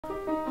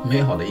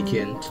美好的一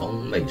天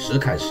从美食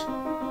开始。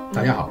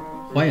大家好，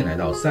欢迎来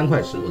到3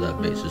块师傅的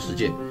美食世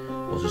界，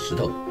我是石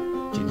头。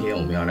今天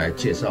我们要来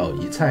介绍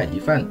一菜一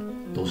饭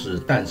都是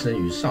诞生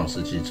于上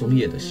世纪中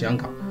叶的香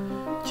港，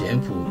简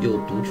朴又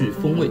独具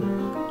风味，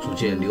逐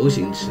渐流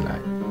行起来，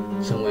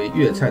成为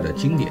粤菜的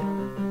经典。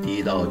第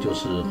一道就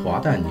是滑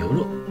蛋牛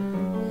肉。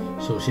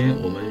首先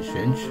我们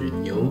选取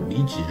牛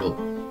里脊肉，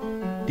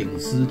顶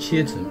丝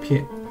切成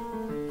片，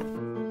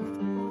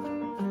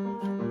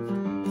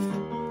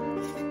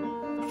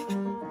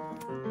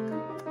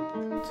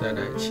再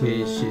来切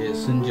一些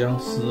生姜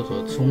丝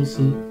和葱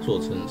丝，做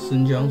成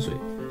生姜水。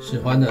喜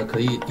欢的可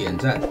以点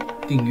赞、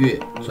订阅、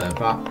转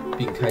发，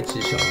并开启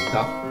小铃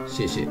铛，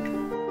谢谢。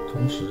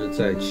同时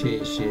再切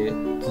一些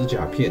指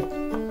甲片，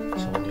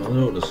炒牛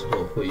肉的时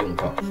候会用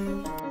到。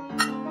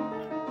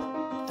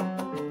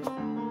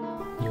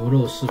牛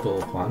肉是否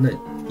滑嫩，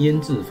腌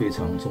制非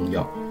常重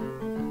要。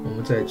我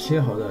们在切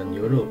好的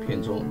牛肉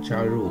片中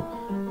加入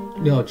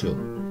料酒、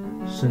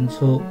生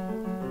抽、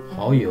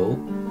蚝油、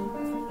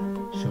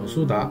小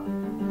苏打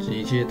及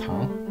一些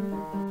糖、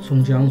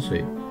葱姜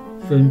水，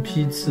分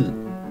批次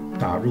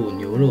打入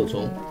牛肉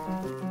中。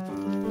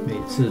每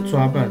次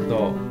抓拌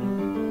到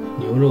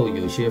牛肉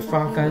有些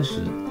发干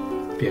时，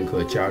便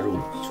可加入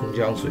葱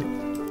姜水，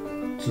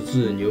直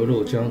至牛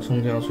肉将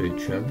葱姜水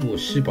全部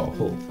吸饱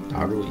后，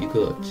打入一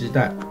个鸡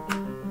蛋，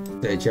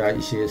再加一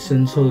些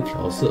生抽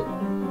调色。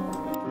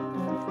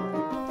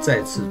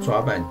再次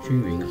抓拌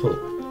均匀后，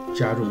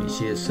加入一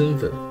些生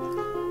粉，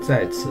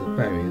再次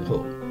拌匀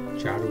后，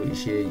加入一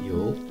些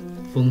油，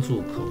封住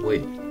口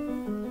味，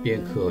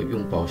便可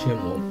用保鲜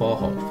膜包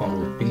好，放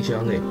入冰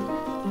箱内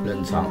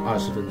冷藏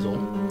20分钟。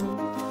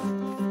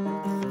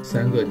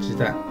3个鸡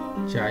蛋，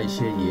加一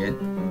些盐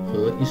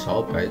和1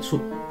勺白醋，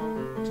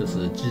这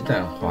是鸡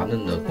蛋滑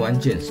嫩的关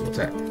键所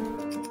在。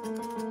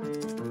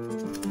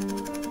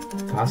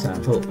打散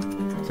后，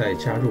再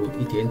加入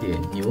一点点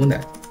牛奶，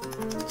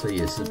这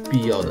也是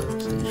必要的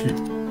程序。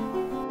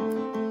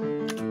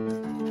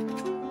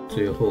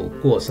最后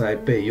过筛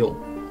备用。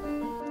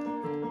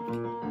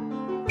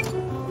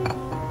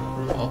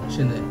好，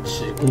现在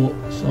起锅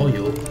烧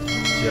油，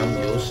将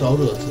油烧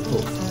热之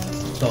后，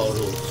倒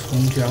入葱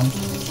姜，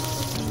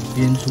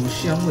煸出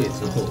香味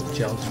之后，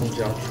将葱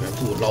姜全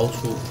部捞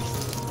出。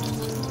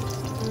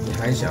你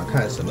还想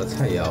看什么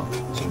菜肴？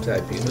请在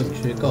评论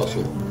区告诉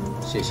我，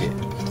谢谢。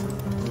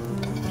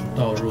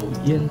倒入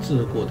腌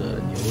制过的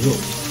牛肉，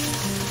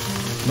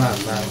慢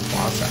慢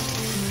滑散。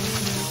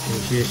有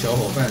些小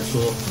伙伴说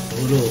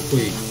牛肉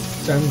会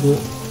粘锅，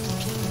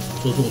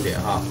说重点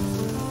哈，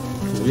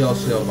主要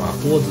是要把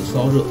锅子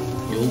烧热，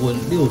油温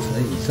6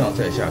成以上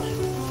再下去，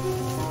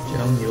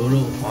将牛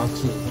肉滑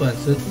至断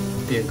生，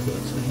便可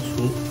盛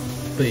出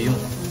备用。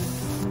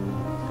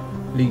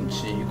另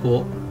起一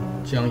锅，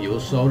将油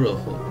烧热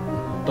后，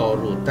倒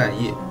入蛋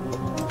液，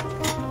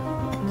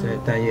在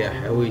蛋液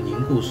还未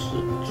凝固时，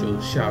就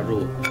下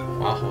入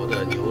滑好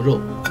的牛肉，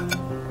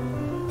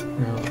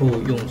然后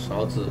用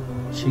勺子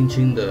轻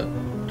轻地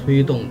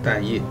推动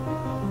蛋液，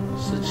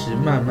使其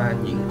慢慢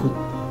凝固。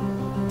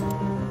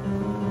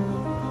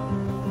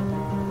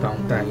当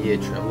蛋液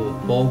全部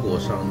包裹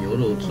上牛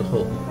肉之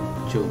后，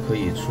就可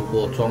以出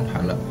锅装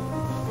盘了。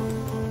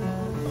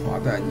滑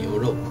蛋牛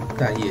肉，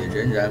蛋液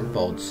仍然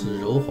保持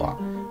柔滑，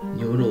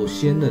牛肉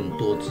鲜嫩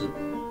多汁，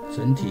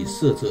整体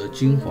色泽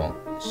金黄，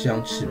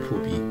香气扑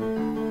鼻。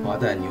滑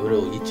蛋牛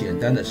肉以简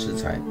单的食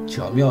材，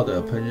巧妙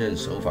的烹饪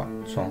手法，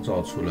创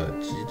造出了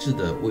极致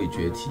的味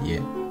觉体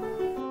验。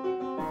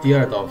第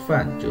2道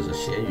饭就是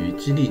咸鱼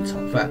鸡粒炒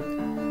饭。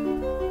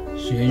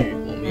咸鱼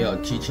我们要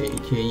提前1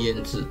天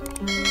腌制，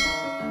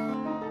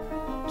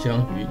将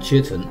鱼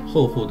切成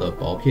厚厚的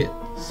薄片，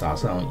撒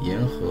上盐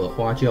和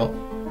花椒，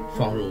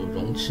放入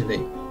容器内，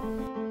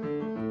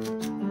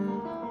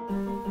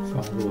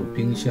放入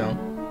冰箱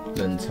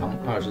冷藏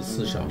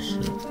24小时。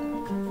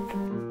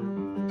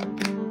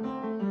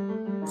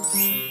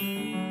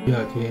第2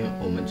天，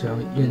我们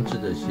将腌制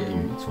的咸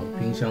鱼从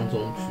冰箱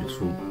中取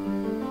出，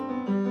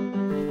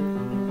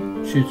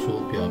去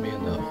除表面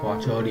的花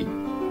椒粒，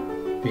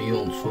并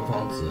用厨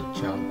房纸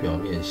将表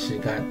面吸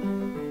干。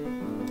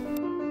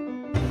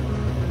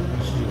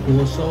起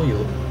锅烧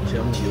油，将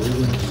油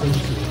温升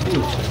至6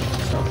成以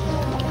上，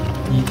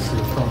依次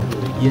放入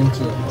腌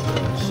制好的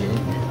咸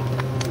鱼，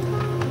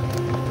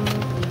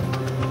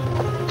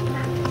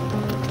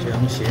将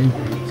咸鱼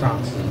炸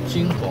至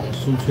金黄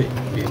酥脆，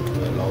便可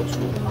捞出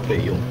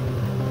备用。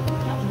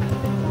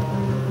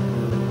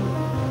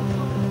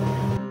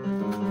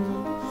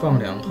放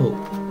凉后，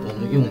我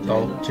们用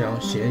刀将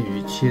咸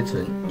鱼切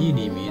成1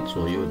厘米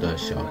左右的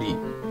小粒。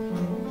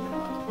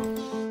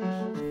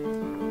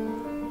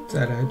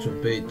再来准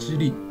备鸡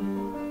粒，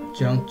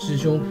将鸡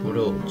胸脯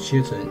肉切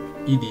成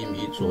1厘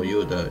米左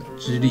右的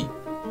鸡粒，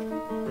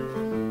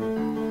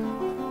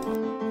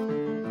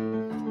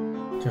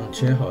将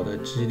切好的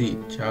鸡粒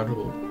加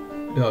入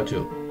料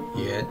酒、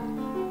盐、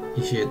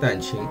一些蛋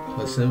清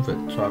和生粉，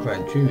抓拌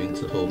均匀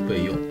之后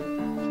备用。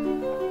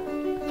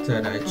再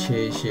来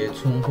切一些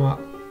葱花，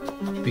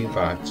并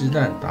把鸡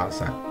蛋打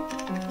散。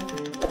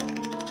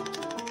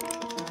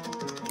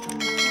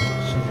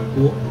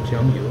锅，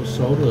将油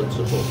烧热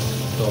之后，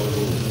倒入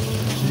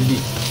鸡粒，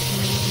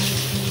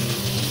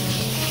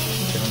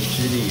将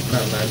鸡粒慢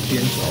慢煸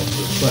炒至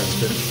断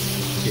生，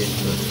便可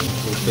盛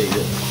出备用。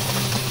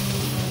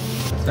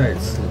再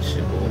次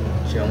起锅，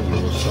将油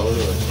烧热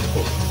之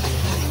后，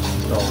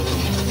倒入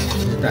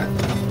鸡蛋，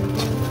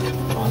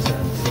滑散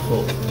之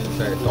后，再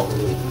倒入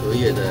隔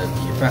夜的米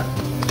饭，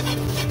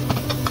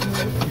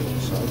用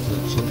勺子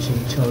轻轻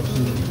敲击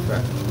米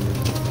饭，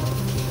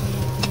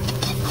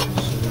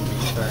使米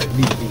饭粒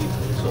粒分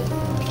种。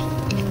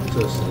这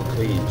时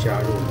可以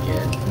加入盐，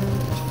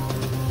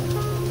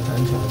翻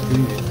炒均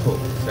匀后，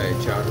再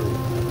加入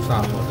炸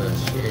好的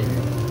咸鱼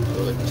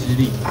和鸡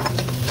粒，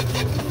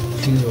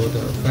轻柔的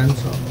翻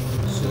炒，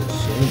使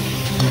咸鱼、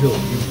鸡肉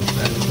与米饭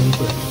充分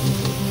融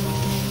合。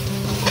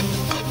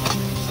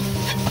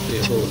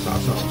最后撒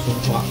上葱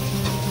花，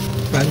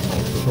翻炒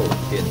之后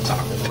便大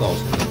功告成。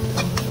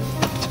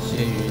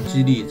咸鱼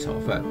鸡粒炒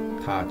饭，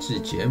它既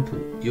简朴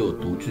又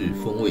独具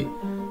风味，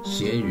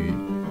咸鱼、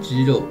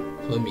鸡肉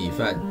和米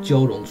饭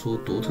交融出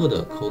独特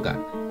的口感，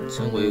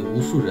成为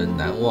无数人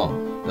难忘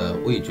的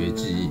味觉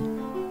记忆。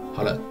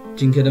好了，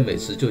今天的美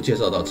食就介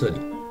绍到这里，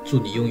祝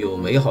你拥有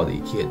美好的一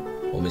天，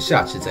我们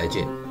下期再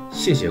见，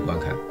谢谢观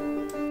看。